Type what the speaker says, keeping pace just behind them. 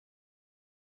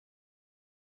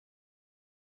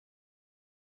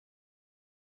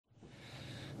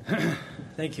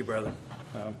Thank you, brother.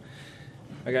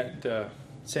 I got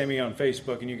Sammy on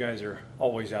Facebook, and you guys are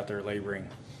always out there laboring,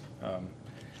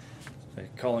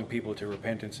 calling people to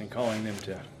repentance and calling them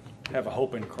to have a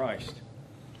hope in Christ.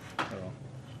 So,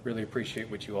 really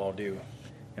appreciate what you all do.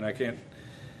 And I can't,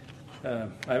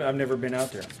 I've never been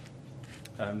out there.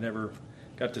 I've never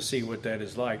got to see what that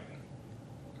is like.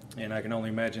 And I can only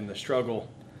imagine the struggle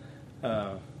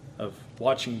of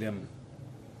watching them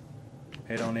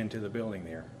head on into the building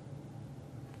there.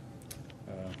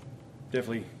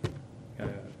 Definitely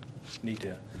need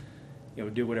to,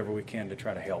 do whatever we can to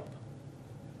try to help.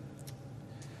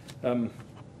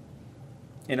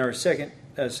 In our second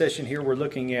session here, we're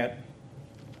looking at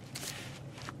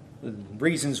the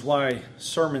reasons why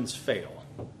sermons fail.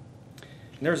 And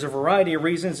there's a variety of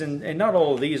reasons, and not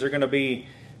all of these are going to be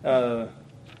the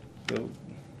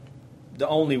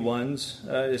only ones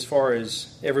as far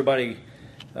as everybody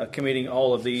committing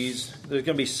all of these. There's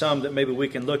going to be some that maybe we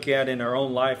can look at in our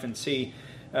own life and see,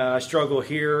 I struggle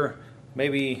here.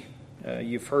 Maybe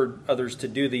you've heard others to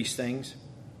do these things.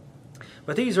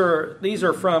 But these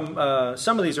are from,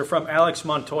 some of these are from Alex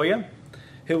Montoya,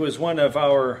 who was one of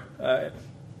our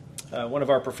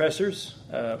professors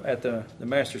at the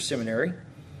Master's Seminary.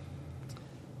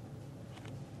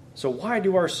 So why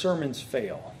do our sermons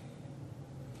fail?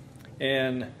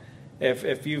 And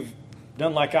if you've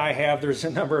done like I have, there's a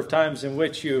number of times in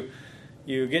which you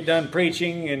get done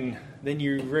preaching and then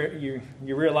you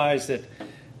realize that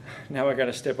now I got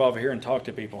to step over here and talk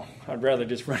to people. I'd rather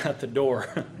just run out the door.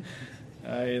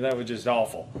 That was just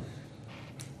awful.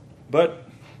 But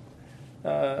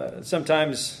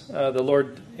sometimes the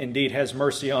Lord indeed has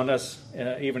mercy on us,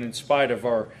 even in spite of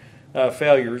our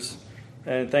failures,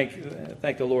 and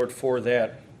thank the Lord for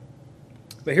that.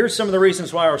 But here's some of the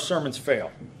reasons why our sermons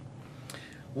fail.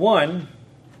 One,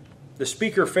 the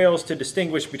speaker fails to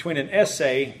distinguish between an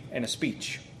essay and a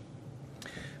speech.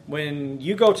 When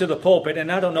you go to the pulpit,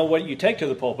 and I don't know what you take to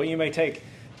the pulpit, you may take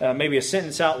maybe a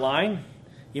sentence outline,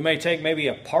 you may take maybe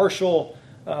a partial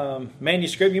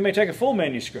manuscript, you may take a full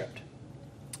manuscript.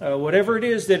 Whatever it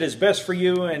is that is best for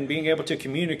you and being able to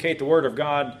communicate the Word of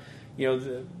God,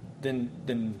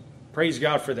 then praise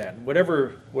God for that.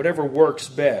 Whatever works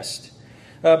best.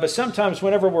 But sometimes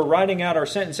whenever we're writing out our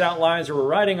sentence outlines or we're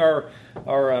writing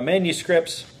our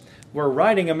manuscripts, we're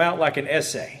writing them out like an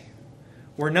essay.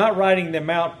 We're not writing them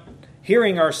out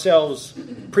hearing ourselves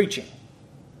preaching,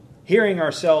 hearing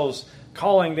ourselves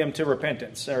calling them to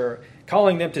repentance, or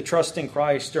calling them to trust in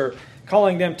Christ, or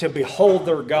calling them to behold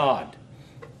their God.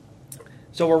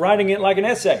 So we're writing it like an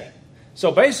essay.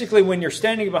 So basically when you're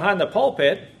standing behind the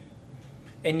pulpit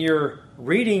and you're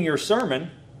reading your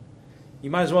sermon, you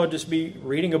might as well just be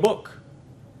reading a book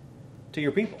to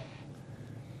your people.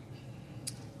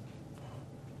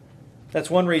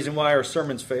 That's one reason why our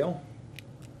sermons fail.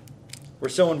 We're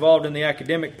so involved in the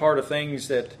academic part of things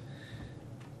that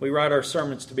we write our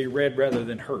sermons to be read rather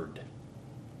than heard.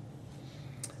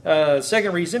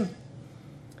 Second reason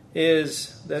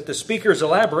is that the speakers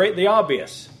elaborate the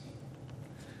obvious.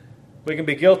 We can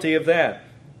be guilty of that.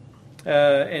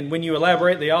 And when you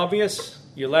elaborate the obvious,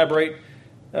 you elaborate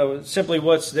simply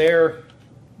what's there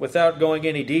without going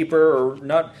any deeper or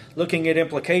not looking at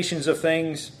implications of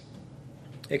things.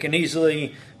 It can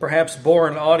easily perhaps bore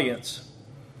an audience.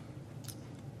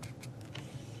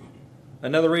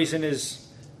 Another reason is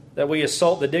that we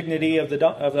assault the dignity of the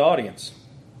audience.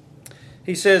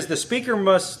 He says the speaker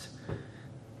must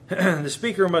have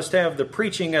the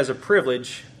preaching as a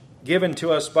privilege given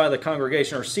to us by the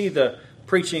congregation, or see the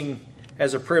preaching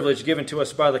as a privilege given to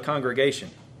us by the congregation.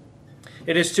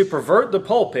 It is to pervert the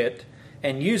pulpit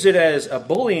and use it as a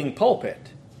bullying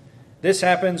pulpit. This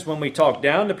happens when we talk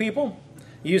down to people.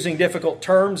 Using difficult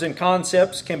terms and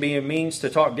concepts can be a means to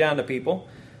talk down to people.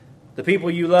 The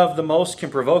people you love the most can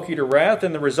provoke you to wrath,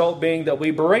 and the result being that we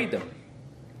berate them.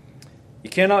 You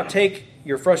cannot take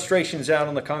your frustrations out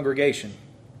on the congregation.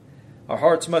 Our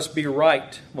hearts must be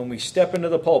right when we step into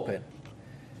the pulpit.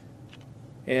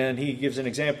 And he gives an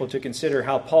example to consider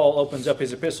how Paul opens up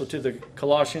his epistle to the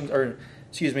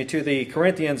to the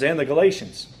Corinthians and the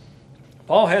Galatians.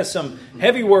 Paul has some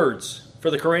heavy words for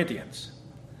the Corinthians,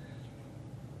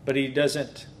 but he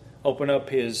doesn't open up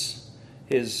his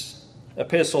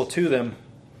epistle to them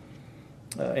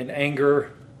in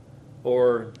anger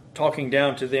or talking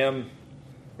down to them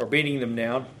or beating them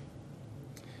down.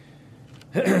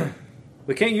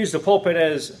 We can't use the pulpit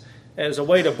as a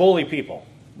way to bully people.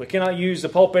 We cannot use the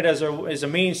pulpit as a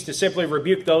means to simply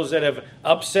rebuke those that have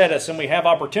upset us. And we have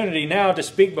opportunity now to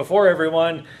speak before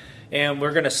everyone, and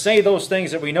we're going to say those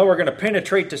things that we know are going to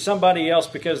penetrate to somebody else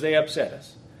because they upset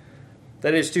us.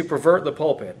 That is to pervert the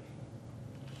pulpit.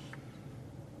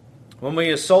 when we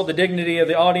assault the dignity of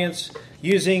the audience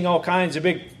using all kinds of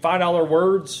big $5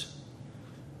 words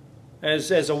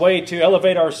as a way to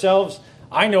elevate ourselves.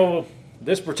 I know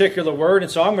this particular word,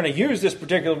 and so I'm going to use this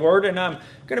particular word, and I'm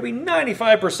going to be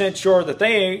 95% sure that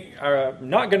they are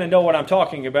not going to know what I'm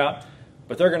talking about,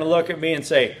 but they're going to look at me and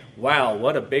say, wow,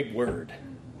 what a big word.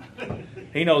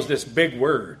 He knows this big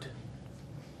word.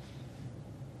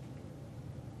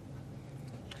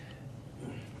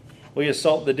 We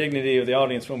assault the dignity of the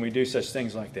audience when we do such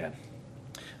things like that.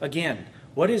 Again,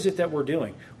 what is it that we're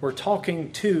doing? We're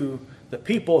talking to the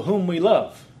people whom we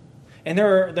love. And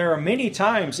there are many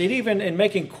times, even in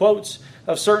making quotes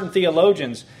of certain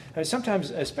theologians,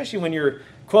 sometimes, especially when you're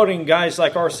quoting guys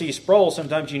like R.C. Sproul,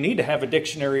 sometimes you need to have a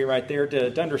dictionary right there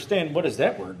to understand what does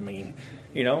that word mean,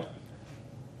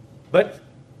 But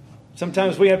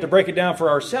sometimes we have to break it down for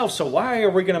ourselves. So why are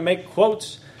we going to make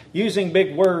quotes using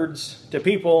big words to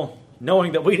people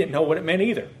knowing that we didn't know what it meant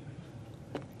either?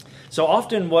 So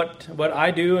often what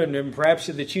I do, and perhaps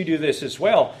that you do this as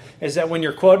well, is that when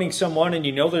you're quoting someone and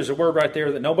you know there's a word right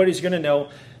there that nobody's going to know,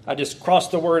 I just cross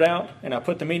the word out and I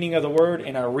put the meaning of the word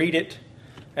and I read it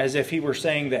as if he were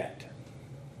saying that,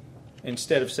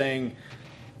 instead of saying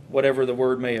whatever the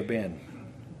word may have been.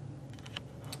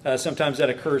 Sometimes that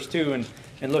occurs too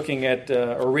in looking at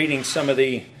or reading some of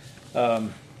the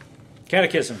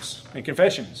catechisms and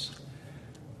confessions.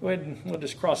 Go ahead and we'll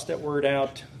just cross that word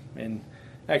out and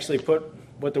actually put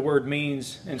what the word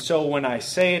means. And so when I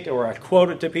say it or I quote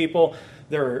it to people,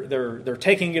 they're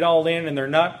taking it all in, and they're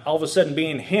not all of a sudden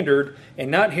being hindered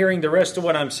and not hearing the rest of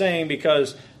what I'm saying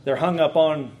because they're hung up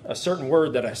on a certain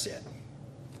word that I said.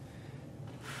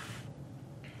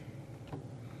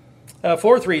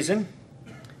 Fourth reason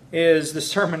is the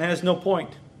sermon has no point.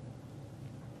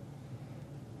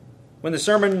 When the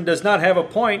sermon does not have a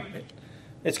point,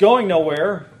 it's going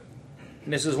nowhere.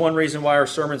 And this is one reason why our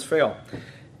sermons fail.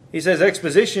 He says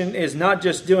exposition is not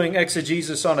just doing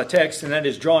exegesis on a text, and that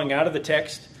is drawing out of the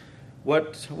text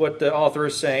what the author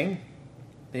is saying,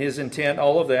 his intent,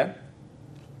 all of that.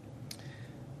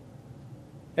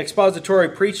 Expository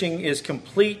preaching is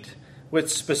complete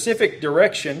with specific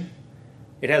direction.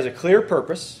 It has a clear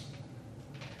purpose,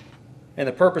 and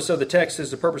the purpose of the text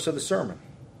is the purpose of the sermon.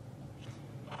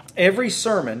 Every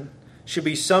sermon should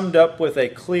be summed up with a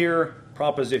clear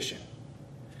proposition.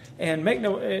 And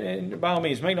by all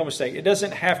means, make no mistake, it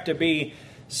doesn't have to be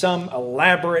some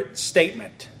elaborate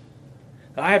statement.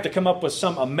 I have to come up with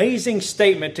some amazing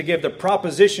statement to give the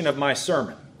proposition of my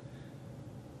sermon.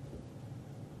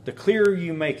 The clearer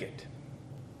you make it,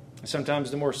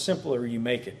 sometimes the more simpler you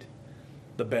make it,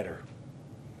 the better.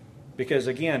 Because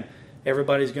again,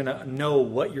 everybody's going to know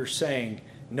what you're saying,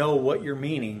 know what you're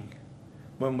meaning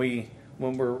when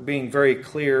we're being very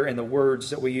clear in the words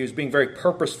that we use, being very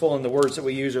purposeful in the words that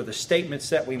we use or the statements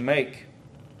that we make.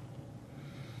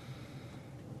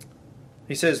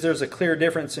 He says there's a clear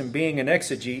difference in being an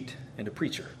exegete and a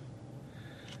preacher.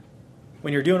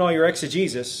 When you're doing all your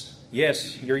exegesis,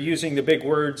 yes, you're using the big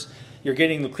words, you're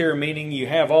getting the clear meaning, you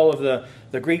have all of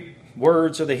the Greek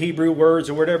words or the Hebrew words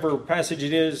or whatever passage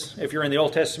it is, if you're in the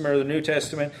Old Testament or the New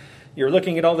Testament, you're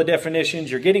looking at all the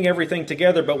definitions, you're getting everything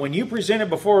together, but when you present it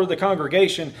before the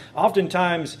congregation,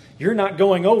 oftentimes you're not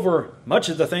going over much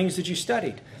of the things that you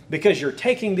studied because you're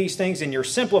taking these things and you're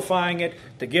simplifying it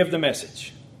to give the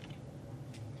message.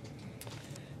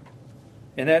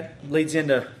 And that leads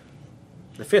into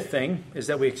the fifth thing, is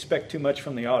that we expect too much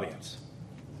from the audience.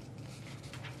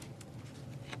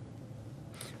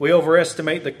 We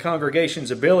overestimate the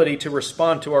congregation's ability to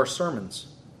respond to our sermons.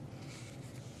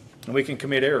 And we can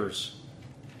commit errors.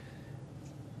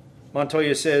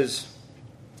 Montoya says,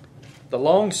 the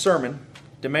long sermon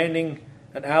demanding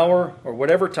an hour or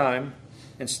whatever time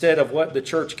instead of what the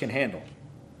church can handle.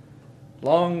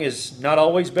 Long is not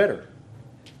always better.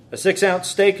 A 6-ounce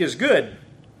steak is good,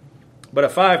 but a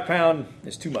 5-pound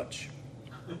is too much.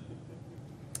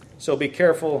 So be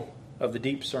careful of the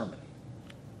deep sermon.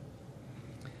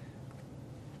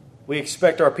 We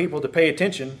expect our people to pay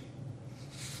attention,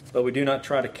 but we do not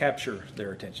try to capture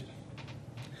their attention.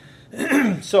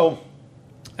 So,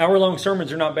 hour-long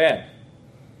sermons are not bad.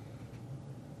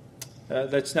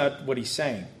 That's not what he's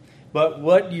saying. But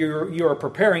what you're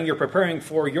preparing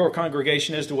for your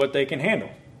congregation as to what they can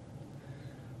handle.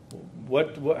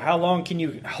 How long can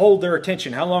you hold their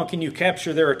attention? How long can you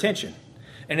capture their attention?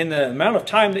 And in the amount of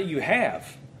time that you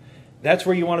have, that's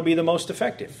where you want to be the most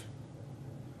effective.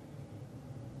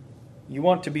 You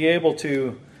want to be able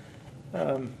to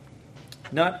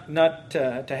not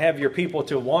to have your people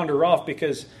to wander off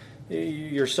because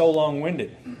you're so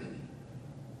long-winded.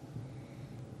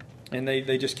 And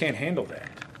they just can't handle that.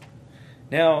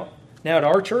 Now, Now at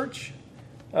our church,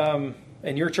 and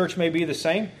your church may be the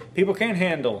same, people can't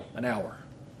handle an hour.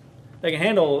 They can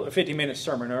handle a 50-minute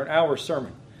sermon or an hour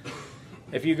sermon.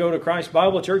 If you go to Christ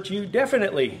Bible Church, you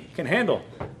definitely can handle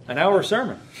an hour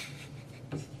sermon.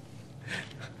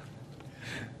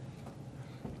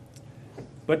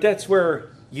 But that's where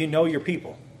you know your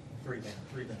people. Three down.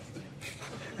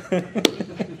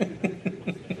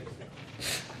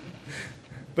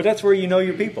 But that's where you know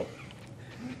your people.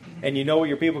 And you know what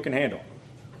your people can handle.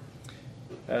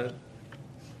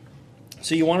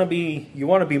 So you want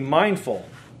to be mindful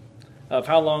of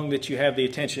how long that you have the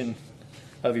attention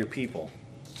of your people.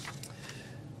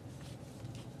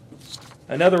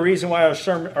 Another reason why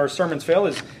our sermons fail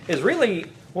is really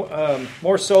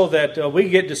more so that we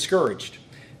get discouraged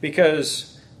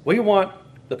because we want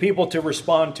the people to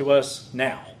respond to us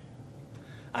now.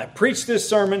 I preached this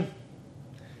sermon.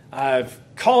 I've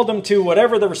called them to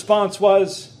whatever the response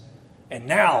was, and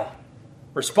now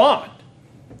respond.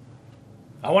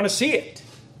 I want to see it.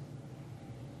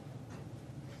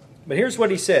 But here's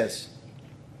what he says.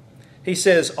 He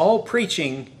says, all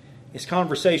preaching is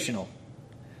conversational.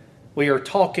 We are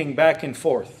talking back and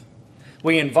forth.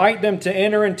 We invite them to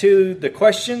enter into the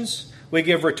questions. We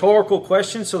give rhetorical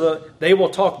questions so that they will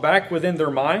talk back within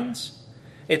their minds.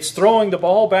 It's throwing the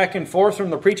ball back and forth from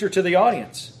the preacher to the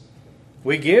audience.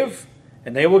 We give,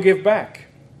 and they will give back.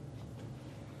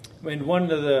 And one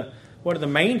of the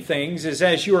main things is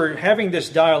as you are having this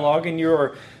dialogue and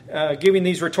you're giving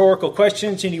these rhetorical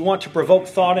questions and you want to provoke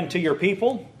thought into your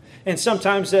people, and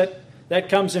sometimes that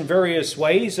comes in various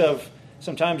ways of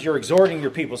sometimes you're exhorting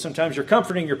your people, sometimes you're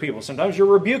comforting your people, sometimes you're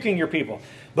rebuking your people.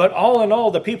 But all in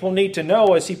all, the people need to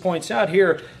know, as he points out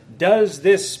here, does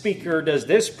this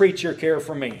preacher care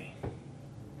for me?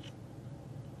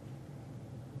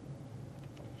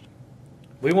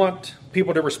 We want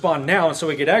people to respond now, and so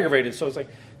we get aggravated. So it's like,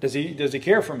 does he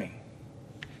care for me?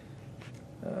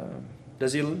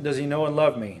 Does he know and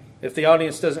love me? If the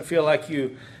audience doesn't feel like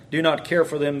you do not care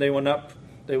for them, they will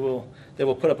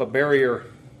put up a barrier,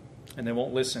 and they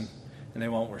won't listen, and they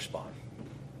won't respond.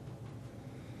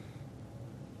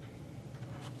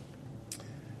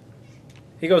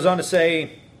 He goes on to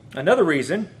say, another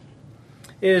reason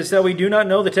is that we do not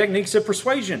know the techniques of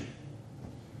persuasion.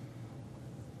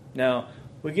 Now,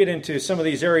 we get into some of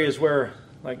these areas where,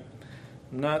 I'm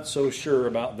not so sure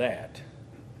about that.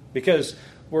 Because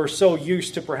we're so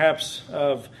used to perhaps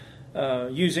of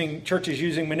churches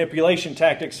using manipulation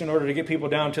tactics in order to get people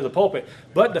down to the pulpit.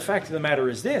 But the fact of the matter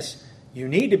is this, you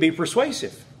need to be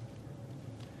persuasive.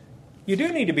 You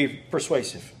do need to be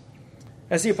persuasive.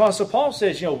 As the Apostle Paul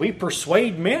says, we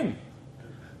persuade men.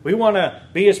 We want to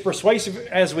be as persuasive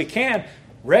as we can,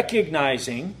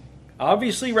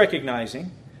 obviously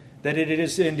recognizing that it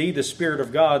is indeed the Spirit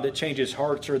of God that changes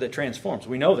hearts or that transforms.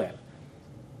 We know that.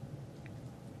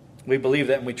 We believe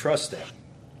that and we trust that.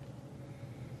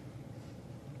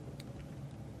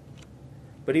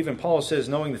 But even Paul says,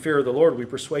 knowing the fear of the Lord, we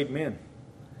persuade men.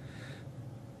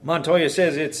 Montoya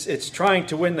says it's trying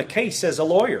to win the case as a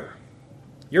lawyer.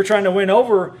 You're trying to win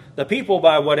over the people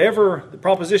by whatever the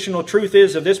propositional truth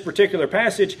is of this particular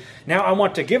passage. Now I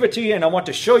want to give it to you, and I want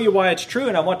to show you why it's true,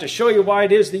 and I want to show you why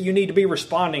it is that you need to be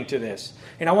responding to this.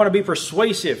 And I want to be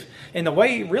persuasive. And the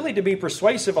way really to be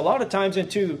persuasive a lot of times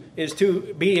is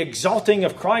to be exalting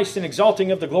of Christ and exalting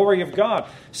of the glory of God.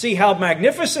 See how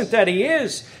magnificent that He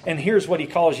is, and here's what He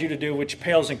calls you to do, which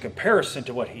pales in comparison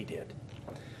to what He did.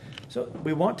 So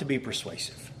we want to be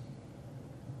persuasive.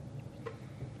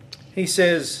 He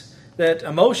says that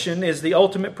emotion is the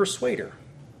ultimate persuader.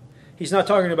 He's not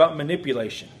talking about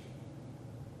manipulation.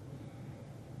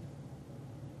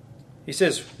 He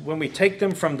says when we take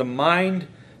them from the mind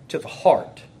to the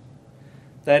heart,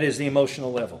 that is the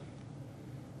emotional level.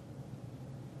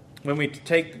 When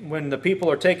the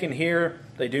people are taken here,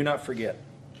 they do not forget.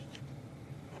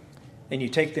 And you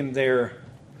take them there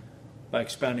by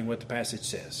expounding what the passage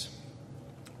says.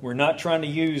 We're not trying to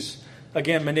use,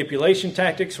 again, manipulation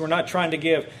tactics. We're not trying to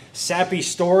give sappy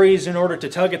stories in order to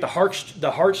tug at the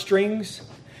heartstrings.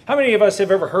 How many of us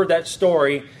have ever heard that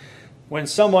story when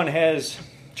someone has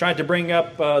tried to bring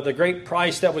up the great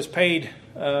price that was paid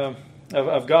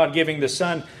of God giving the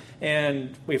Son?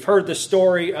 And we've heard the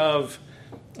story of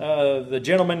the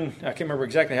gentleman, I can't remember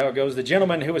exactly how it goes, the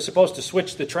gentleman who was supposed to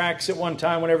switch the tracks at one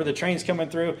time whenever the train's coming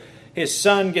through. His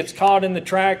son gets caught in the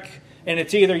track, and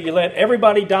it's either you let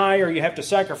everybody die or you have to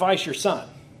sacrifice your son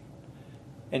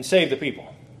and save the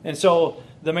people. And so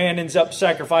the man ends up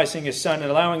sacrificing his son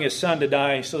and allowing his son to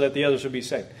die so that the others would be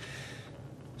saved.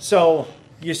 So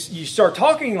you start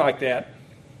talking like that,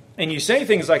 and you say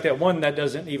things like that, one that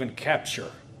doesn't even capture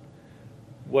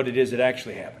what it is that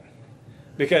actually happened.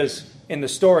 Because in the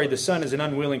story, the son is an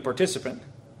unwilling participant,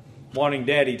 wanting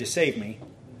daddy to save me.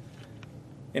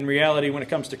 In reality, when it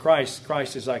comes to Christ,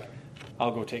 Christ is like, I'll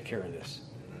go take care of this.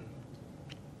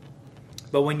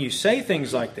 But when you say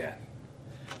things like that,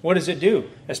 what does it do?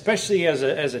 Especially as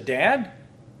a dad,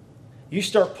 you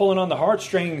start pulling on the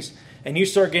heartstrings and you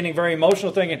start getting very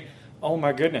emotional, thinking, oh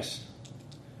my goodness,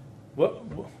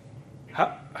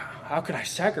 how could I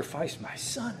sacrifice my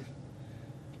son?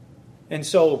 And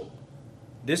so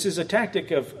this is a tactic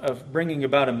of bringing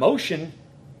about emotion,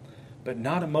 but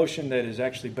not emotion that is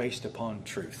actually based upon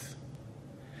truth.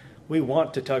 We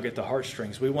want to tug at the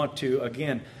heartstrings. We want to,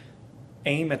 again,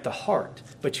 aim at the heart,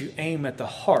 but you aim at the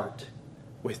heart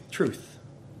with truth.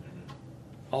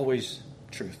 Always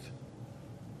truth.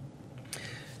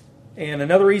 And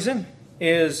another reason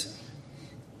is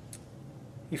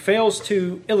he fails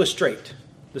to illustrate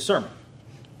the sermon.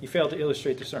 He failed to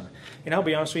illustrate the sermon. And I'll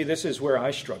be honest with you, this is where I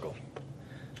struggle.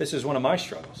 This is one of my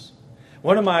struggles.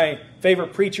 One of my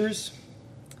favorite preachers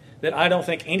that I don't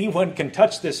think anyone can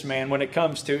touch this man when it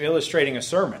comes to illustrating a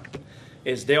sermon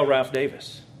is Dale Ralph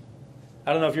Davis.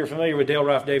 I don't know if you're familiar with Dale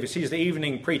Ralph Davis. He's the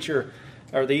evening preacher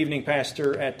or the evening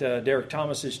pastor at Derek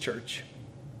Thomas's church.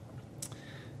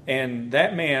 And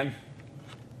that man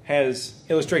has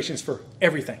illustrations for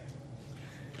everything.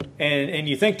 And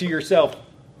you think to yourself,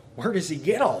 where does he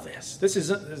get all this? This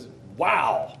is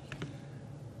wow.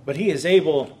 But he is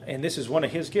able, and this is one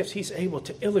of his gifts, he's able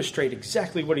to illustrate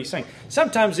exactly what he's saying.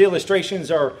 Sometimes the illustrations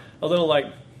are a little like,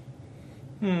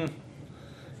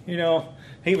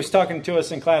 he was talking to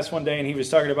us in class one day, and he was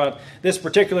talking about this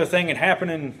particular thing had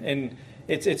happened, and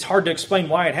it's hard to explain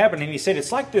why it happened. And he said,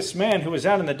 it's like this man who was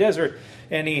out in the desert,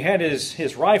 and he had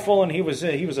his rifle, and he was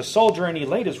a soldier, and he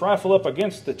laid his rifle up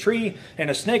against the tree, and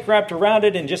a snake wrapped around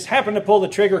it, and just happened to pull the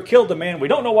trigger, killed the man. We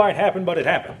don't know why it happened, but it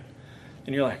happened.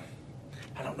 And you're like,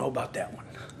 I don't know about that one.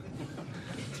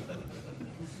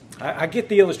 I get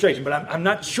the illustration, but I'm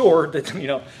not sure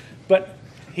that, but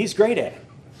he's great at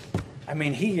it. I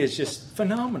mean, he is just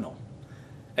phenomenal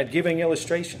at giving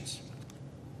illustrations.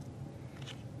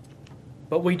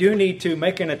 But we do need to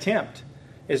make an attempt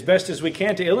as best as we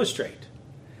can to illustrate.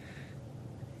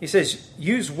 He says,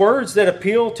 use words that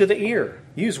appeal to the ear.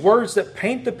 Use words that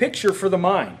paint the picture for the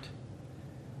mind.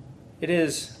 It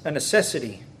is a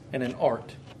necessity and an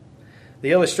art. The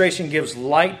illustration gives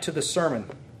light to the sermon.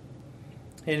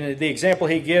 And the example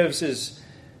he gives is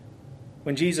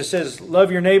when Jesus says,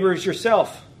 love your neighbor as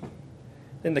yourself.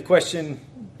 Then the question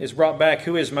is brought back,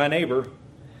 who is my neighbor?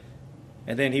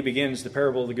 And then he begins the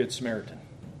parable of the Good Samaritan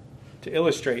to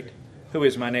illustrate who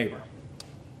is my neighbor.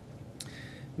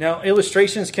 Now,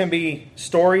 illustrations can be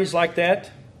stories like that,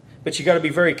 but you got to be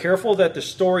very careful that the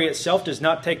story itself does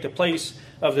not take the place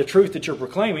of the truth that you're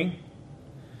proclaiming.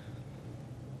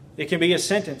 It can be a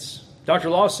sentence. Dr.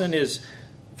 Lawson is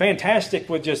fantastic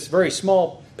with just very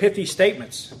small, pithy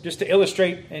statements, just to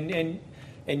illustrate,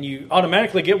 and you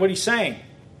automatically get what he's saying,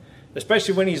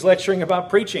 especially when he's lecturing about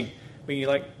preaching. But you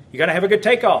got to have a good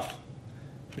takeoff,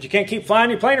 but you can't keep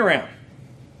flying your plane around.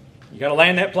 You got to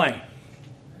land that plane.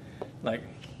 Like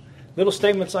little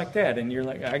statements like that, and you're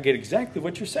like, I get exactly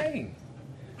what you're saying.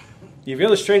 You've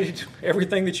illustrated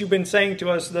everything that you've been saying to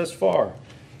us thus far.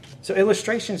 So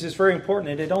illustrations is very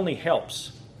important, and it only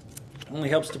helps. It only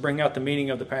helps to bring out the meaning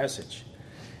of the passage.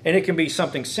 And it can be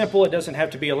something simple. It doesn't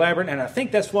have to be elaborate. And I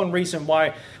think that's one reason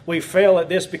why we fail at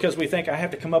this, because we think I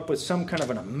have to come up with some kind of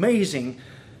an amazing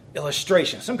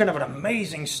illustration, some kind of an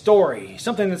amazing story,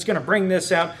 something that's going to bring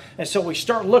this out. And so we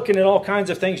start looking at all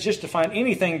kinds of things just to find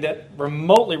anything that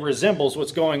remotely resembles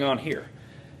what's going on here.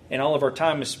 And all of our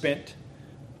time is spent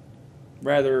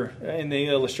rather in the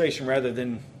illustration rather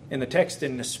than in the text,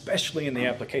 and especially in the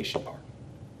application part.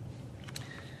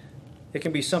 It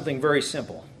can be something very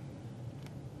simple.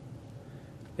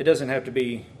 It doesn't have to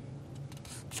be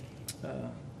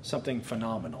something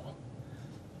phenomenal.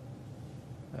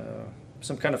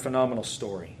 Some kind of phenomenal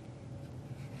story.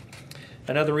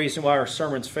 Another reason why our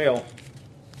sermons fail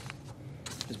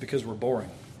is because we're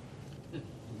boring.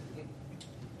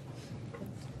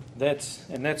 That's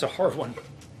a hard one,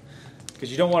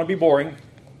 because you don't want to be boring.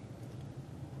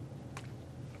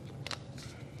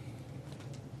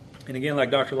 And again,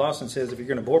 like Dr. Lawson says, if you're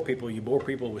going to bore people, you bore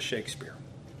people with Shakespeare.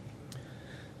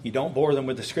 You don't bore them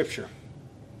with the Scripture.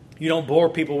 You don't bore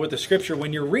people with the Scripture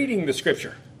when you're reading the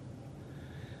Scripture,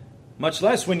 much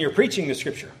less when you're preaching the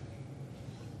Scripture.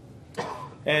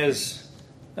 As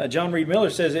John Reed Miller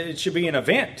says, it should be an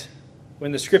event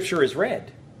when the Scripture is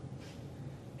read.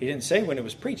 He didn't say when it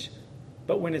was preached,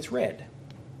 but when it's read.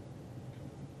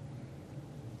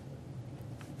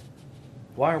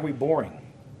 Why are we boring?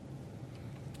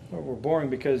 Well, we're boring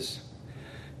because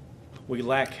we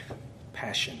lack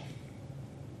passion.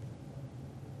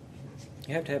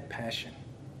 You have to have passion.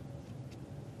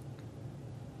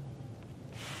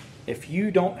 If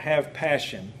you don't have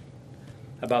passion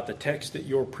about the text that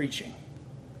you're preaching,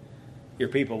 your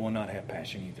people will not have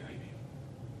passion either.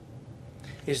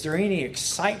 Is there any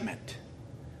excitement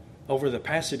over the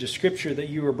passage of Scripture that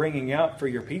you are bringing out for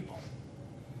your people?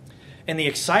 And the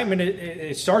excitement,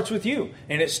 it starts with you,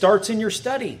 and it starts in your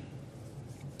study.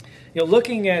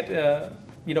 Looking at,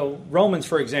 Romans,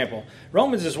 for example.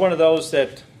 Romans is one of those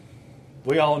that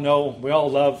we all know, we all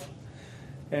love.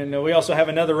 And we also have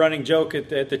another running joke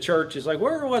at the church. It's like,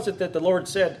 where was it that the Lord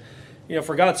said,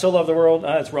 for God so loved the world?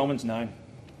 It's Romans 9.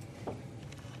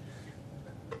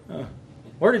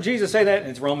 Where did Jesus say that?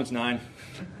 It's Romans 9.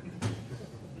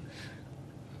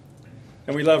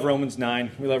 And we love Romans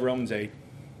 9. We love Romans 8.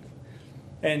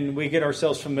 And we get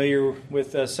ourselves familiar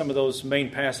with some of those main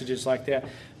passages like that.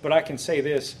 But I can say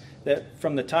this, that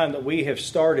from the time that we have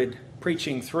started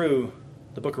preaching through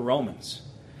the book of Romans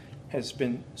has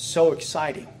been so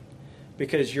exciting,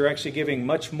 because you're actually giving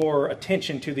much more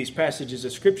attention to these passages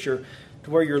of Scripture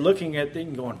to where you're looking at them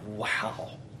and going, wow,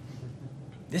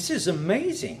 this is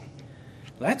amazing.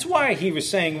 That's why he was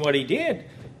saying what he did.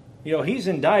 He's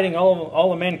indicting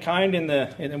all of mankind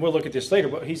and we'll look at this later,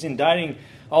 but he's indicting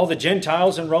all the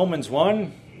Gentiles in Romans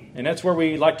 1, and that's where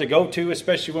we like to go to,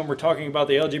 especially when we're talking about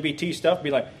the LGBT stuff. Be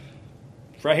like,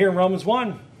 it's right here in Romans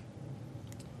 1.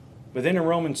 But then in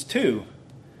Romans 2,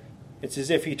 it's as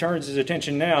if he turns his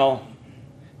attention now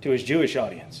to his Jewish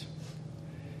audience,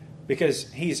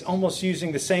 because he's almost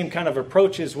using the same kind of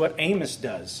approach as what Amos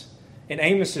does in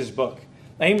Amos's book.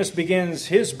 Amos begins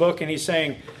his book and he's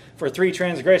saying, for 3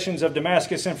 transgressions of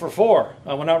Damascus and for 4,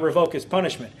 I will not revoke his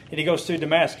punishment. And he goes through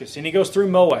Damascus, and he goes through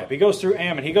Moab, he goes through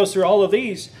Ammon, he goes through all of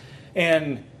these,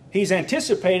 and he's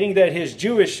anticipating that his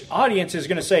Jewish audience is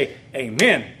going to say,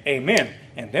 amen, amen.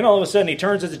 And then all of a sudden he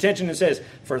turns his attention and says,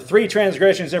 for 3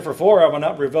 transgressions and for 4, I will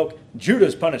not revoke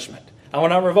Judah's punishment. I will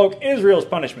not revoke Israel's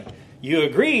punishment. You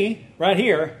agree right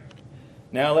here.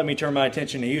 Now let me turn my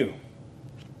attention to you.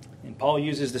 And Paul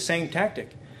uses the same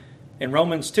tactic in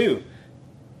Romans 2.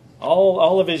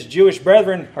 All of his Jewish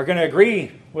brethren are going to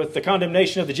agree with the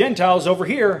condemnation of the Gentiles over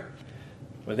here.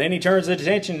 But then he turns his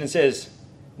attention and says,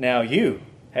 now you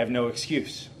have no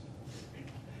excuse.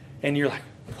 And you're like,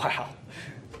 wow.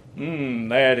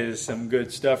 That is some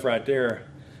good stuff right there.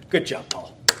 Good job,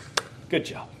 Paul. Good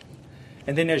job.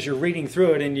 And then as you're reading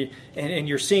through it and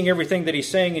you're seeing everything that he's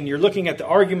saying, and you're looking at the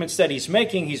arguments that he's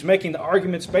making the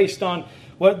arguments based on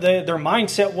what their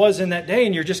mindset was in that day,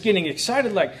 and you're just getting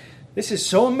excited like, this is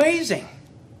so amazing.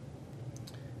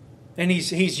 And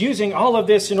he's using all of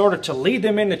this in order to lead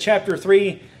them into chapter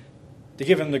 3 to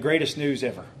give them the greatest news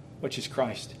ever, which is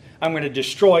Christ. I'm going to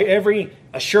destroy every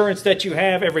assurance that you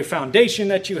have, every foundation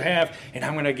that you have, and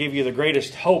I'm going to give you the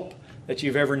greatest hope that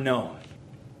you've ever known.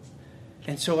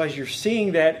 And so as you're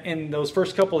seeing that in those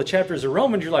first couple of chapters of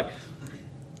Romans, you're like,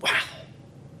 wow,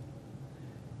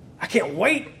 I can't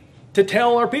wait to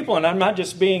tell our people. And I'm not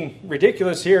just being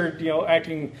ridiculous here,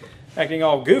 acting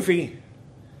all goofy,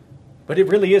 but it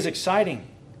really is exciting.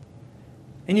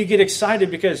 And you get excited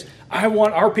because I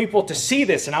want our people to see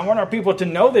this, and I want our people to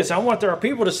know this. I want our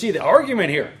people to see the argument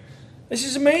here. This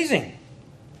is amazing.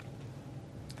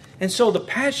 And so the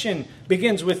passion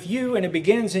begins with you, and it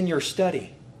begins in your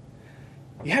study.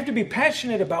 You have to be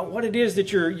passionate about what it is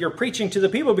that you're preaching to the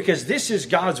people, because this is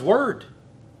God's word.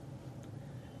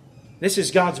 This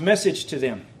is God's message to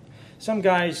them. Some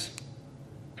guys,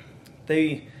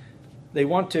 they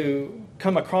want to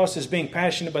come across as being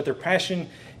passionate, but their passion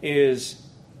is,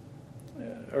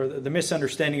 or the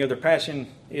misunderstanding of their passion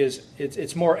is,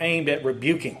 it's more aimed at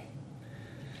rebuking.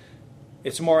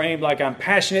 It's more aimed like, I'm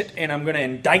passionate and I'm going to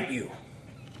indict you.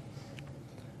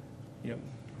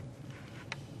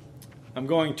 I'm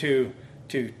going to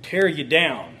tear you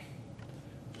down,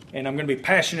 and I'm going to be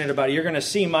passionate about it. You're going to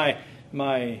see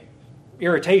my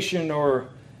irritation or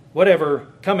whatever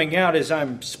coming out as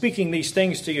I'm speaking these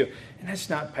things to you. And that's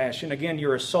not passion. Again,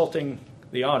 you're assaulting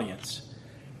the audience.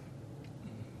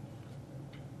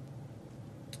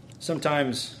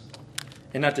 Sometimes,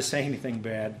 and not to say anything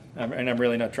bad, and I'm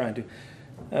really not trying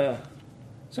to,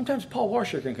 sometimes Paul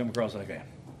Washer can come across like that.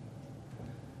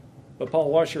 But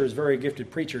Paul Washer is a very gifted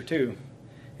preacher too.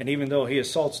 And even though he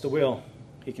assaults the will,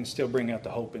 he can still bring out the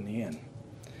hope in the end.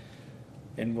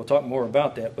 And we'll talk more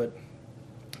about that. But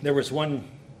there was one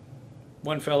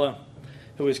fella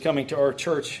who was coming to our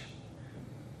church,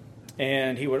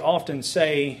 and he would often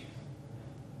say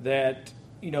that,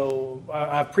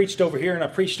 I've preached over here and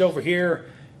I've preached over here,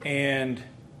 and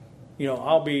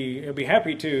I'll be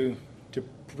happy to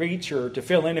preach or to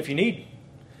fill in if you need.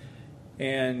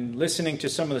 And listening to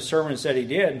some of the sermons that he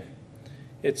did,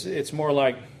 it's more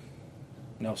like,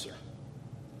 no, sir.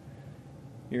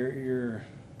 You're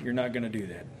not going to do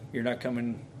that. You're not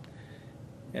coming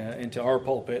into our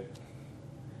pulpit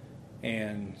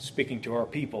and speaking to our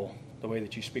people the way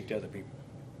that you speak to other people.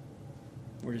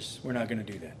 We're not going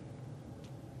to do that.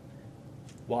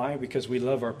 Why? Because we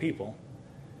love our people.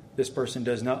 This person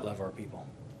does not love our people.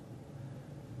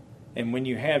 And when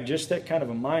you have just that kind of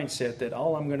a mindset that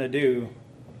all I'm going to do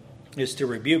is to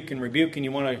rebuke, and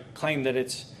you want to claim that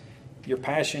it's your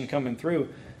passion coming through.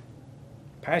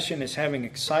 Passion is having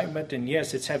excitement, and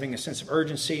yes, it's having a sense of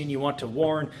urgency, and you want to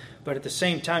warn, but at the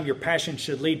same time, your passion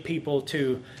should lead people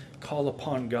to call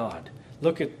upon God.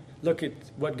 Look at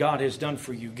what God has done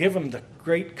for you. Give them the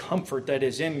great comfort that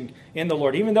is in the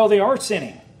Lord, even though they are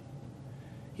sinning.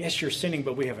 Yes, you're sinning,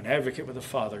 but we have an advocate with the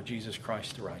Father, Jesus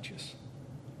Christ the righteous.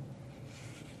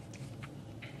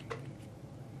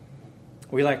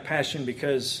 We lack passion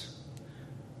because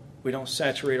we don't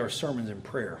saturate our sermons in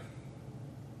prayer.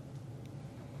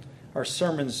 Our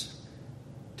sermons,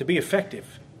 to be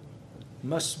effective,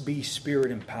 must be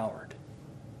Spirit-empowered.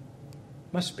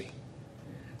 Must be.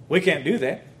 We can't do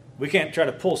that. We can't try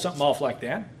to pull something off like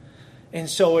that. And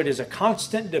so it is a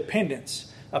constant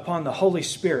dependence upon the Holy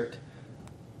Spirit.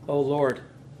 Oh Lord,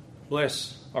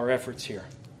 bless our efforts here.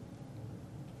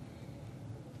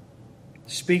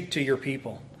 Speak to your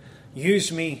people.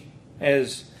 Use me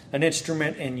as an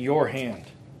instrument in your hand.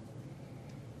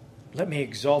 Let me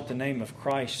exalt the name of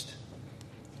Christ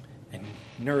and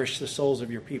nourish the souls of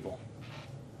your people.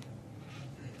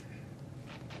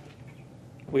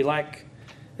 We like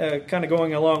kind of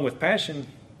going along with passion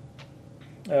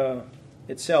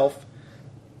itself,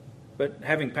 but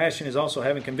having passion is also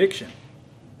having conviction.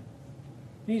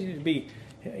 You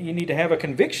need to have a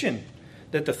conviction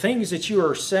that the things that you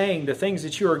are saying, the things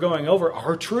that you are going over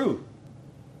are true.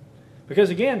 Because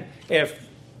again, if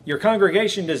your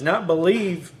congregation does not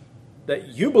believe that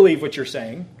you believe what you're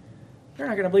saying, they're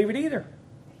not going to believe it either.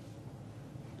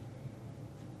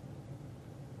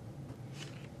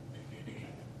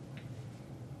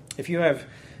 If you have,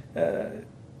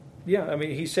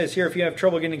 he says here, if you have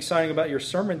trouble getting excited about your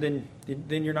sermon,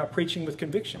 then you're not preaching with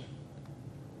conviction.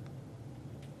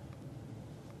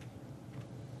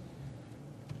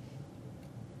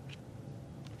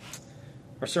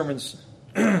 Our sermons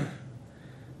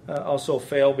also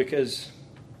fail because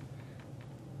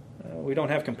we don't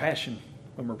have compassion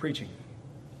when we're preaching.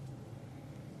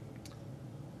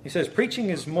 He says preaching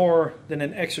is more than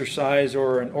an exercise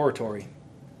or an oratory.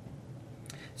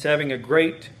 It's having a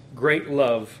great, great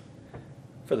love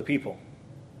for the people.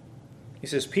 He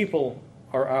says people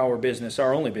are our business,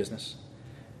 our only business,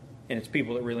 and it's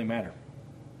people that really matter.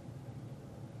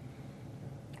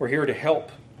 We're here to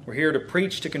help. We're here to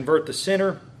preach to convert the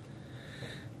sinner.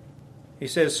 He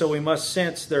says, so we must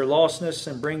sense their lostness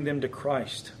and bring them to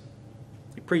Christ.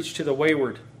 You preach to the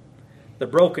wayward, the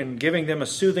broken, giving them a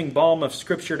soothing balm of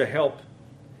Scripture to help.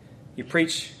 You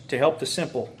preach to help the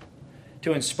simple,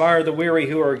 to inspire the weary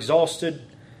who are exhausted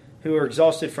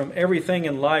from everything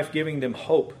in life, giving them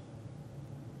hope.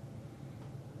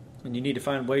 And you need to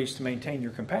find ways to maintain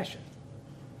your compassion.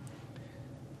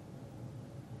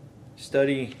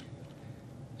 Study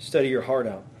your heart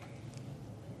out.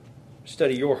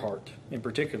 Study your heart in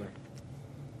particular.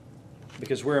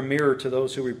 Because we're a mirror to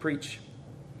those who we preach.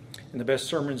 And the best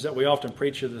sermons that we often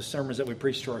preach are the sermons that we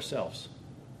preach to ourselves.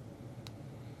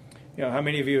 You know, how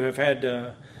many of you have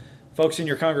had folks in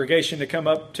your congregation to come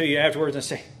up to you afterwards and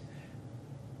say,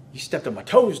 you stepped on my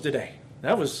toes today.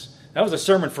 That was a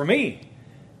sermon for me.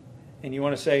 And you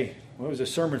want to say, well, it was a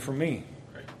sermon for me.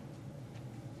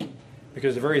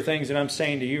 Because the very things that I'm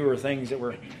saying to you are things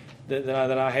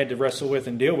that I had to wrestle with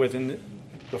and deal with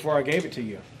before I gave it to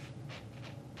you.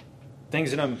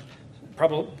 Things that I'm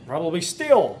probably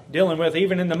still dealing with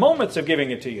even in the moments of giving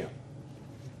it to you.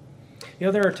 You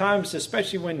know, there are times,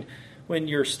 especially when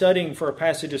you're studying for a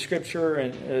passage of Scripture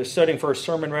and studying for a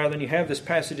sermon rather, and you have this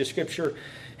passage of Scripture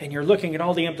and you're looking at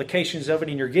all the implications of it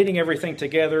and you're getting everything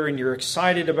together and you're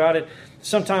excited about it.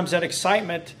 Sometimes that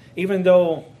excitement, even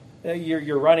though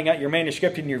you're writing out your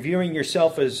manuscript and you're viewing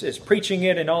yourself as preaching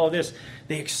it and all of this,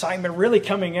 the excitement really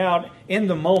coming out in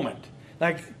the moment.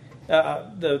 Like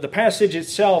the passage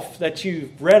itself that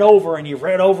you've read over and you've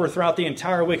read over throughout the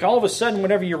entire week, all of a sudden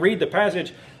whenever you read the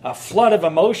passage, a flood of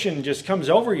emotion just comes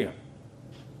over you.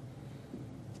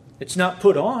 It's not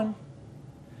put on,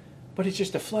 but it's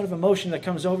just a flood of emotion that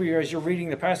comes over you as you're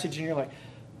reading the passage and you're like,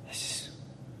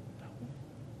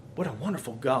 what a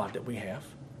wonderful God that we have.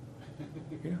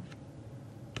 You know?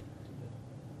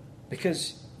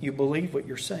 Because you believe what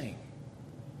you're saying.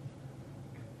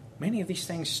 Many of these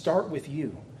things start with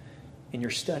you in your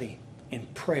study, in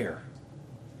prayer,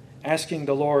 asking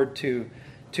the Lord to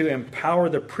empower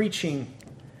the preaching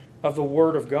of the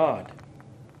Word of God.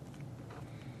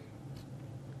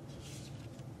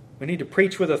 We need to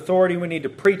preach with authority. We need to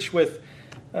preach with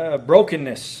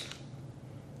brokenness.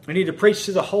 We need to preach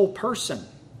to the whole person.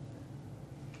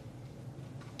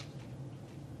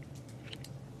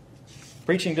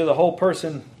 Preaching to the whole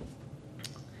person,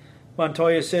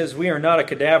 Montoya says, we are not a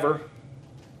cadaver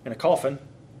in a coffin.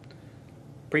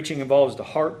 Preaching involves the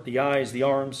heart, the eyes, the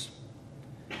arms.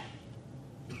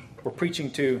 We're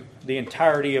preaching to the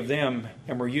entirety of them,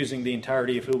 and we're using the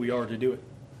entirety of who we are to do it.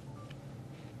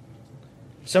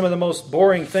 Some of the most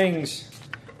boring things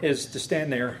is to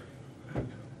stand there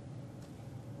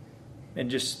and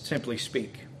just simply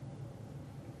speak.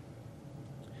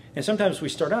 And sometimes we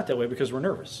start out that way because we're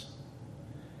nervous.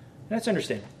 And that's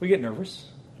understandable. We get nervous.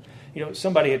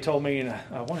 Somebody had told me, and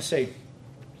I want to say,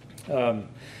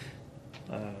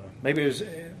 maybe it was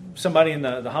somebody in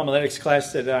the homiletics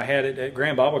class that I had at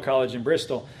Grand Bible College in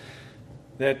Bristol,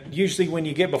 that usually when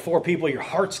you get before people, your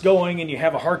heart's going and you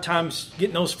have a hard time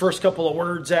getting those first couple of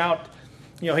words out.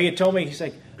 He had told me, he's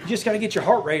like, you just got to get your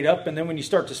heart rate up, and then when you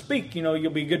start to speak,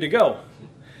 you'll be good to go.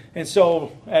 And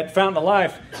so at Fountain of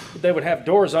Life, they would have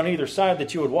doors on either side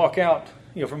that you would walk out,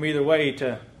 from either way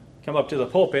to come up to the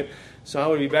pulpit. So I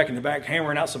would be back in the back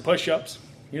hammering out some push-ups,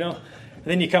 And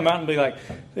then you come out and be like,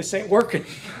 this ain't working.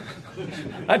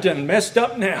 I done messed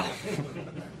up now.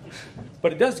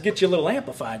 But it does get you a little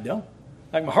amplified, though.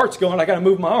 Like my heart's going, I got to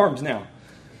move my arms now.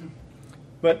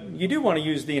 But you do want to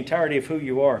use the entirety of who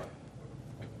you are.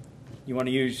 You want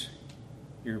to use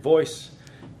your voice.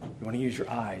 You want to use your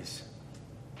eyes.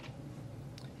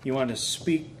 You want to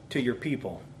speak to your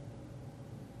people.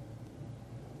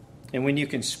 And when you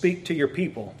can speak to your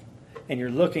people and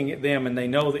you're looking at them and they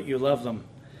know that you love them,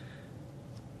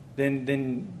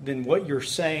 then what you're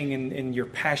saying and your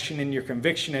passion and your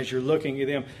conviction as you're looking at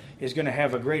them is going to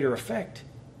have a greater effect.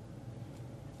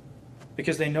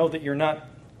 Because they know that you're not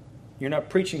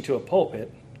preaching to a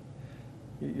pulpit.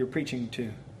 You're preaching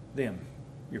to them,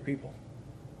 your people.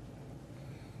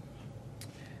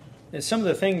 And some of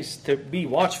the things to be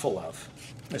watchful of,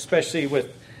 especially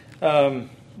with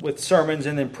sermons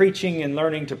and then preaching and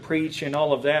learning to preach and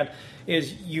all of that,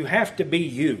 is you have to be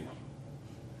you.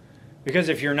 Because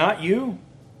if you're not you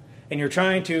and you're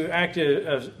trying to act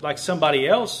like somebody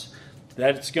else,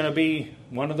 that's going to be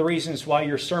one of the reasons why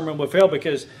your sermon will fail,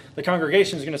 because the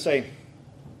congregation is going to say,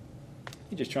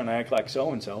 you're just trying to act like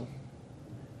so-and-so.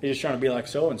 You're just trying to be like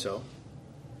so-and-so.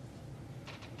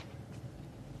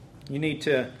 You need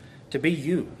to be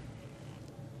you,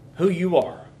 who you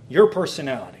are, your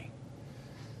personality.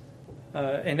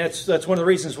 And that's one of the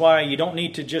reasons why you don't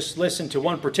need to just listen to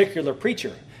one particular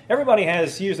preacher. Everybody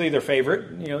has usually their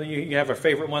favorite. You have a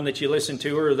favorite one that you listen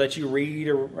to or that you read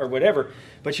or whatever.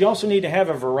 But you also need to have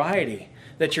a variety,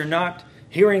 that you're not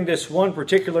hearing this one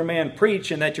particular man preach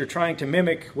and that you're trying to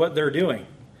mimic what they're doing.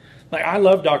 Like, I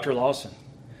love Dr. Lawson.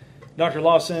 Dr.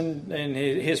 Lawson and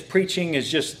his preaching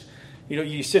is just,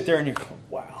 you sit there and you go,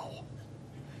 wow.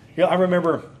 I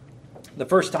remember the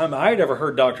first time I'd ever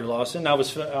heard Dr. Lawson,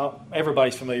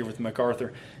 everybody's familiar with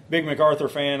MacArthur. Big MacArthur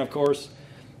fan, of course.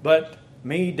 But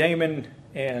me, Damon,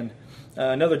 and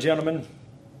another gentleman,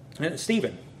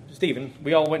 Stephen,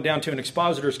 we all went down to an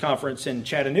Expositors conference in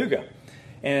Chattanooga.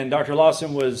 And Dr.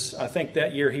 Lawson was, I think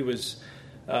that year he was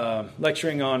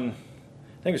lecturing on,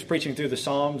 I think he was preaching through the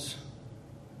Psalms,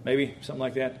 maybe, something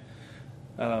like that.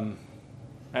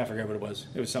 I forget what it was.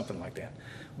 It was something like that.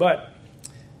 But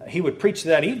he would preach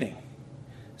that evening.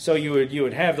 So you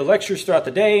would have the lectures throughout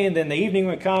the day, and then the evening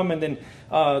would come, and then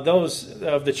those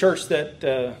of the church that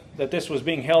this was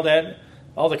being held at,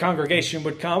 all the congregation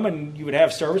would come, and you would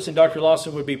have service, and Dr.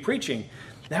 Lawson would be preaching.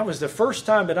 That was the first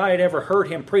time that I had ever heard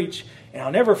him preach, and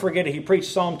I'll never forget it. He preached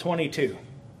Psalm 22.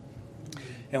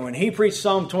 And when he preached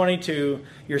Psalm 22,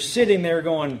 you're sitting there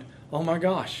going, oh my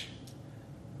gosh,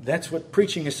 that's what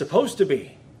preaching is supposed to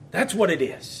be. That's what it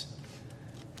is.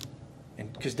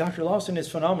 And because Dr. Lawson is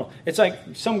phenomenal. It's like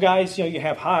some guys, you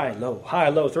have high,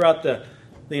 low throughout the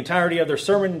entirety of their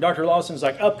sermon. Dr. Lawson's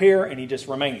like up here and he just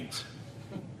remains.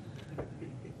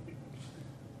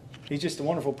 He's just a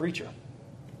wonderful preacher.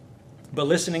 But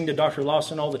listening to Dr.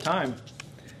 Lawson all the time,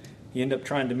 you end up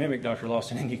trying to mimic Dr.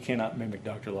 Lawson, and you cannot mimic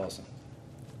Dr. Lawson.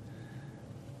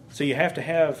 So you have to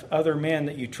have other men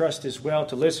that you trust as well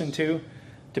to listen to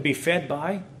be fed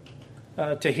by,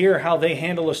 to hear how they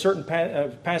handle a certain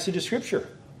passage of Scripture.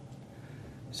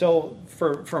 So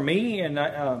for me,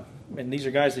 and these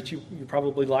are guys that you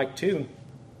probably like too,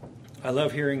 I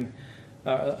love hearing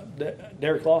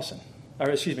Derek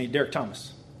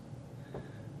Thomas.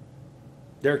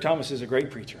 Derek Thomas is a great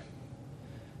preacher.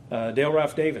 Dale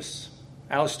Ralph Davis,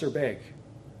 Alistair Begg.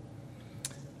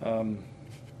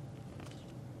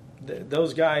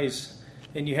 Those guys,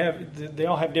 and they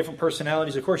all have different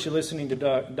personalities. Of course, you're listening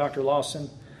to Dr. Lawson.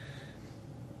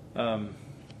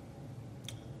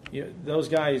 Those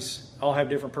guys all have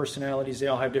different personalities. They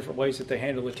all have different ways that they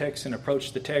handle the text and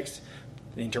approach the text.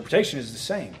 The interpretation is the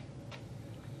same.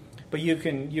 But you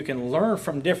can learn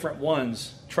from different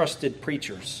ones, trusted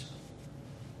preachers.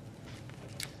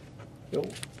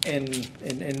 And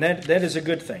that is a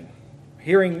good thing.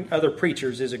 Hearing other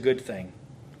preachers is a good thing.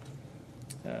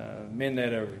 Men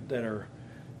that are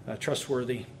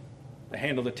trustworthy, that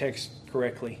handle the text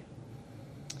correctly.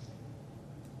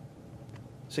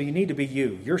 So you need to be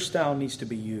you. Your style needs to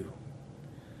be you.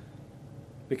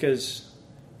 Because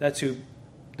that's who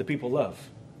the people love.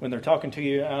 When they're talking to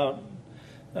you out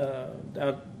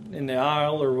in the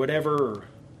aisle or whatever,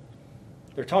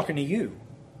 they're talking to you.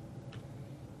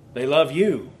 They love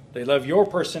you. They love your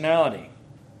personality.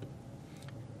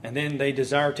 And then they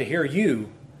desire to hear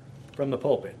you from the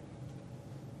pulpit.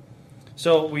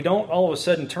 So we don't all of a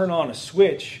sudden turn on a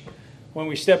switch when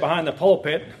we step behind the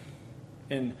pulpit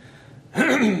and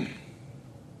and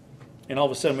all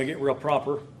of a sudden we get real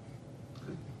proper.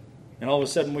 And all of a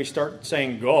sudden we start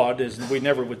saying God as we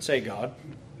never would say God.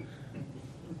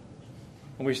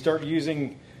 And we start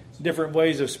using different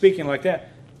ways of speaking like that.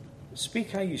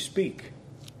 Speak how you speak.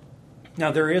 Now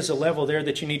there is a level there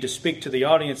that you need to speak to the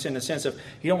audience in the sense of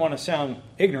you don't want to sound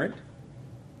ignorant.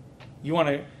 You want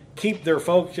to keep their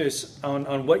focus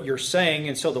on what you're saying,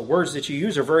 and so the words that you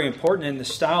use are very important, and the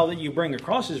style that you bring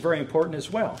across is very important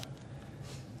as well.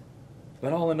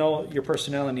 But all in all, your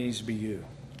personality needs to be you.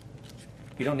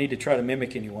 You don't need to try to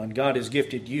mimic anyone. God has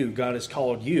gifted you. God has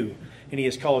called you. And He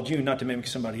has called you not to mimic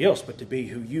somebody else, but to be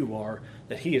who you are,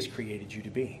 that He has created you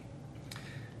to be.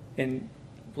 And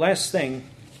last thing,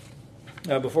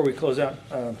 before we close out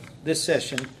this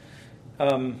session,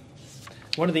 one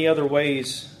of the other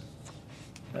ways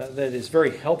that is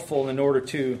very helpful in order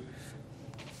to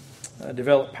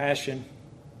develop passion,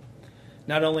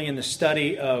 not only in the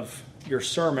study of your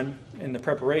sermon, in the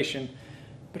preparation,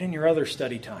 but in your other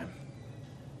study time.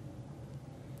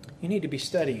 You need to be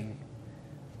studying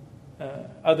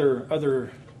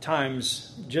other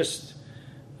times just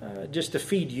to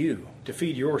feed you, to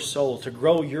feed your soul, to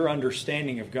grow your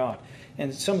understanding of God.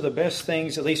 And some of the best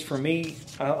things, at least for me,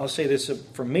 I'll say this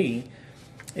for me,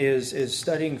 is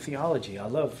studying theology. I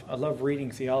love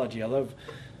reading theology. I love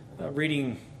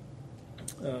reading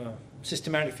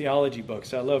systematic theology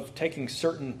books. I love taking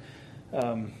certain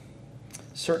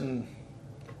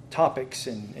topics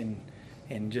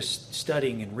and just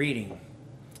studying and reading.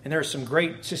 And there are some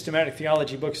great systematic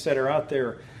theology books that are out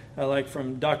there, like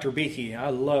from Dr. Beakey. I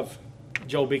love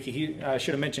Joel Beakey. I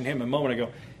should have mentioned him a moment ago.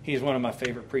 He's one of my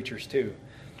favorite preachers too.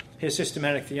 His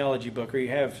systematic theology book, or you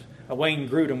have Wayne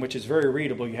Grudem, which is very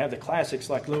readable. You have the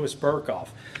classics like Louis Berkhoff.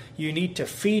 You need to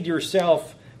feed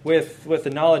yourself with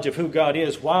the knowledge of who God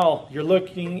is while you're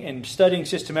looking and studying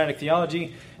systematic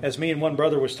theology. As me and one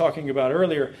brother was talking about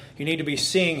earlier, you need to be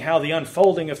seeing how the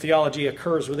unfolding of theology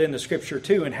occurs within the Scripture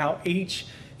too, and how each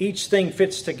thing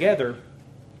fits together,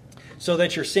 so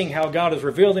that you're seeing how God has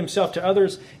revealed Himself to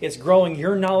others. It's growing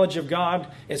your knowledge of God.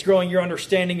 It's growing your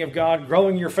understanding of God,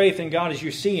 growing your faith in God as you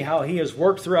see how He has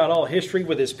worked throughout all history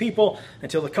with His people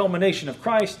until the culmination of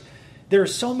Christ. There are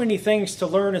so many things to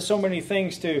learn and so many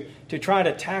things to try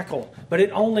to tackle, but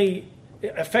it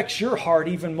affects your heart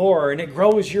even more, and it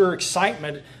grows your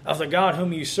excitement of the God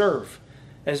whom you serve.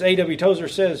 As A.W. Tozer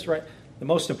says, right, the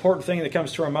most important thing that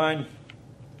comes to our mind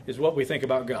is what we think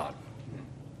about God.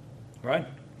 Right?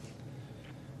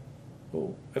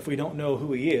 Well, if we don't know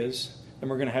who He is, then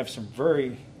we're going to have some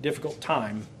very difficult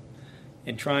time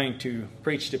in trying to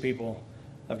preach to people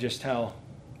of just how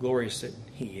glorious that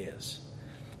He is.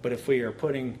 But if we are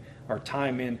putting our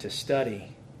time in to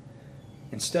study,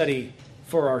 and study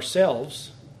for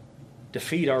ourselves, to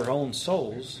feed our own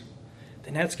souls,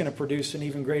 then that's going to produce an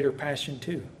even greater passion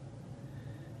too.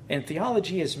 And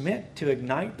theology is meant to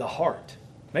ignite the heart.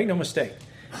 Make no mistake.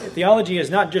 Theology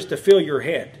is not just to fill your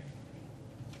head.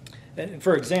 And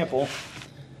for example,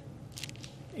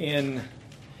 we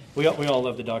all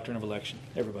love the doctrine of election.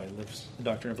 Everybody loves the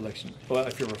doctrine of election. Well,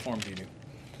 if you're Reformed, you do.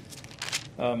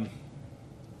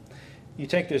 You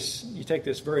take this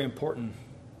very important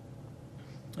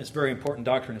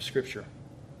doctrine of Scripture,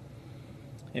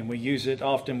 and we use it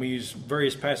often. We use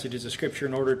various passages of Scripture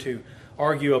in order to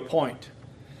argue a point,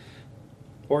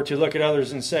 or to look at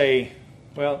others and say,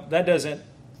 well, that doesn't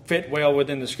fit well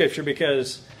within the Scripture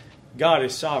because God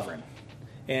is sovereign.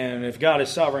 And if God is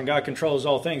sovereign, God controls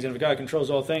all things. And if God controls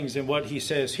all things, then what he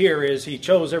says here is he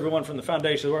chose everyone from the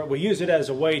foundation of the world. We use it as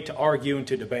a way to argue and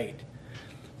to debate.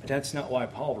 But that's not why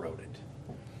Paul wrote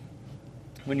it.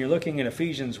 When you're looking at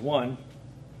Ephesians 1,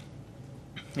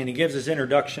 and he gives his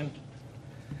introduction,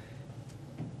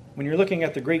 when you're looking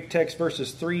at the Greek text,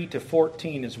 verses 3 to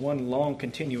 14 is one long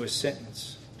continuous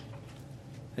sentence.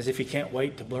 As if he can't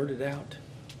wait to blurt it out.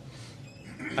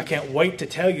 I can't wait to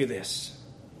tell you this.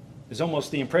 Is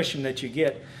almost the impression that you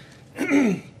get.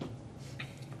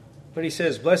 But he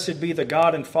says, "Blessed be the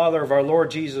God and Father of our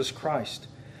Lord Jesus Christ,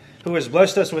 who has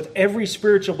blessed us with every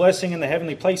spiritual blessing in the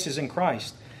heavenly places in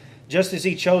Christ, just as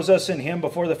he chose us in him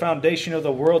before the foundation of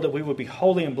the world, that we would be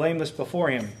holy and blameless before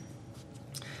him.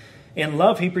 In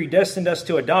love he predestined us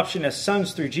to adoption as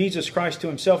sons through Jesus Christ to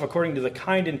himself, according to the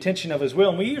kind intention of his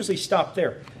will." And we usually stop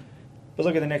there. But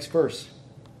look at the next verse.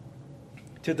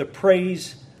 "To the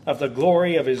praise of the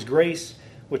glory of his grace,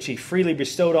 which he freely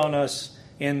bestowed on us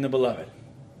in the beloved."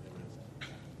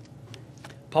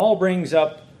 Paul brings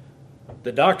up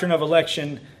the doctrine of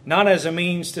election not as a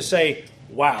means to say,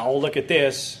 wow, look at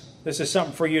this. This is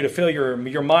something for you to fill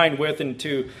your mind with and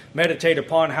to meditate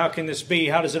upon. How can this be?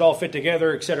 How does it all fit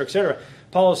together? Etc., etc.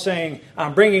 Paul is saying,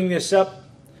 I'm bringing this up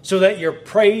so that your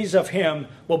praise of him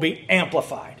will be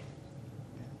amplified.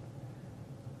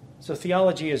 So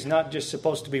theology is not just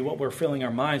supposed to be what we're filling our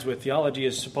minds with. Theology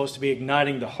is supposed to be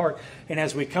igniting the heart. And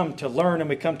as we come to learn and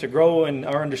we come to grow in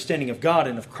our understanding of God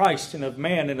and of Christ and of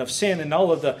man and of sin and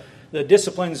all of the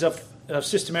disciplines of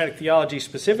systematic theology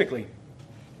specifically,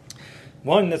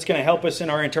 one that's going to help us in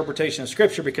our interpretation of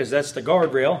Scripture, because that's the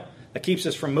guardrail that keeps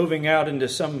us from moving out into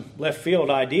some left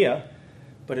field idea.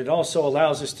 But it also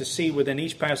allows us to see within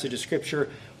each passage of Scripture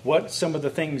what some of the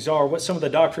things are, what some of the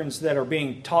doctrines that are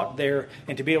being taught there,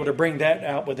 and to be able to bring that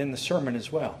out within the sermon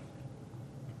as well.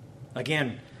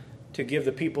 Again, to give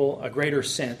the people a greater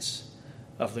sense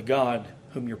of the God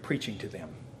whom you're preaching to them.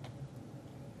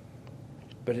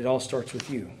 But it all starts with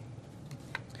you.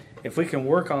 If we can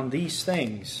work on these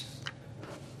things,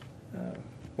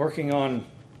 working on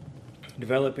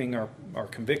developing our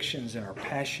convictions and our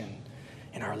passion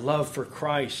and our love for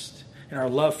Christ and our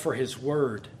love for His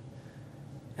Word,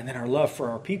 and then our love for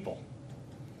our people,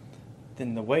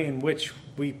 then the way in which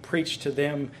we preach to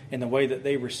them and the way that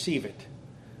they receive it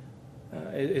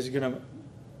is going to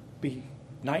be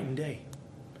night and day.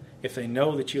 If they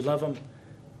know that you love them,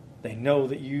 they know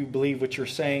that you believe what you're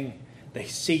saying, they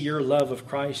see your love of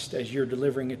Christ as you're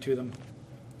delivering it to them,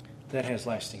 that has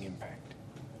lasting impact.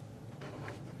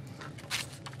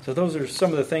 So those are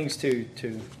some of the things to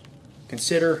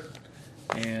consider,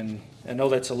 and I know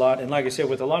that's a lot. And like I said,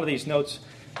 with a lot of these notes,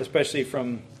 especially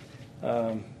from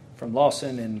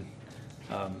Lawson and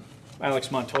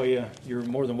Alex Montoya, you're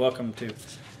more than welcome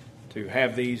to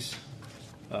have these.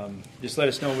 Just let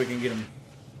us know, we can get them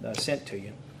sent to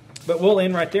you. But we'll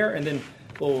end right there, and then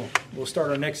we'll start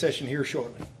our next session here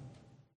shortly.